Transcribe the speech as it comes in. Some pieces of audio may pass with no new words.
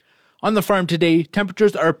On the farm today,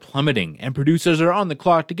 temperatures are plummeting and producers are on the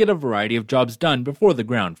clock to get a variety of jobs done before the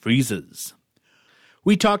ground freezes.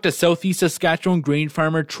 We talked to Southeast Saskatchewan grain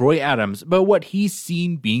farmer Troy Adams about what he's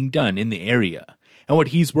seen being done in the area and what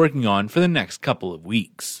he's working on for the next couple of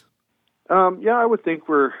weeks. I would think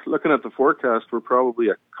we're looking at the forecast. We're probably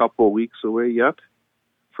a couple of weeks away yet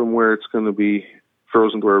from where it's going to be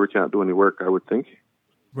frozen to where we can't do any work, I would think.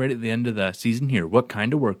 Right at the end of the season here, what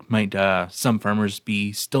kind of work might some farmers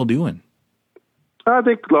be still doing? I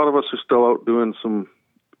think a lot of us are still out doing some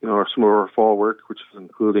of our fall work, which is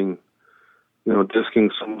including,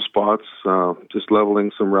 disking some spots, just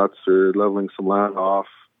leveling some ruts or leveling some land off.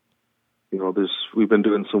 We've been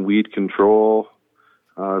doing some weed control,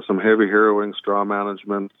 some heavy harrowing, straw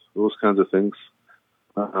management, those kinds of things.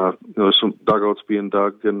 Some dugouts being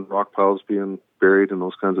dug and rock piles being buried and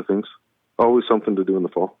those kinds of things. Always something to do in the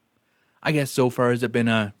fall. I guess so far has it been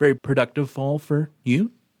a very productive fall for you?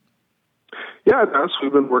 Yeah, it has.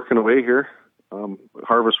 We've been working away here.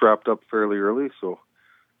 Harvest wrapped up fairly early, so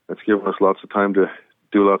that's given us lots of time to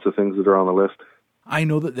do lots of things that are on the list. I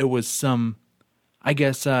know that there was some,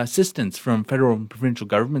 assistance from federal and provincial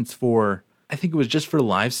governments for, I think it was just for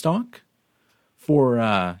livestock,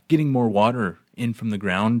 for getting more water in from the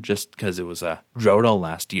ground just because it was a drought all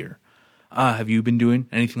last year. Have you been doing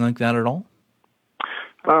anything like that at all?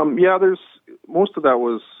 There's most of that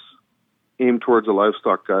was aimed towards the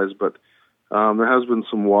livestock guys, but there has been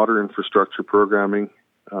some water infrastructure programming.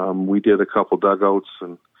 We did a couple dugouts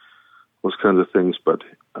and those kinds of things, but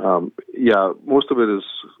most of it is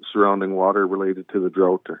surrounding water related to the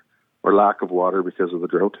drought or lack of water because of the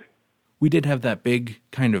drought. We did have that big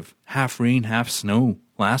kind of half rain, half snow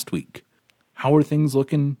last week. How are things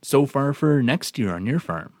looking so far for next year on your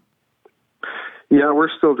farm? Yeah, we're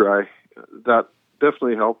still dry. That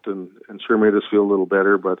definitely helped and sure made us feel a little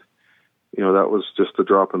better, but, that was just a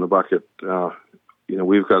drop in the bucket.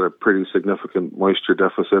 We've got a pretty significant moisture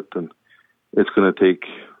deficit, and it's going to take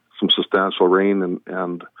some substantial rain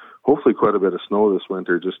and hopefully quite a bit of snow this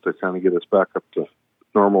winter just to kind of get us back up to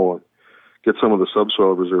normal and get some of the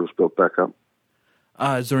subsoil reserves built back up.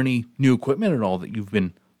 Is there any new equipment at all that you've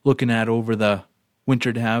been looking at over the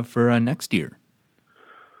winter to have for next year?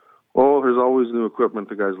 Oh, there's always new equipment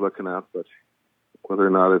the guy's looking at, but whether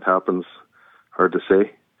or not it happens, hard to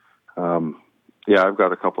say. I've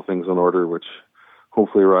got a couple things on order which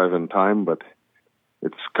hopefully arrive in time, but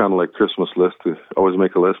it's kind of like Christmas list. We always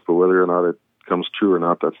make a list, but whether or not it comes true or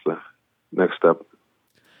not, that's the next step.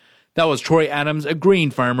 That was Troy Adams, a grain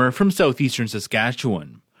farmer from southeastern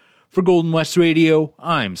Saskatchewan. For Golden West Radio,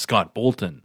 I'm Scott Bolton.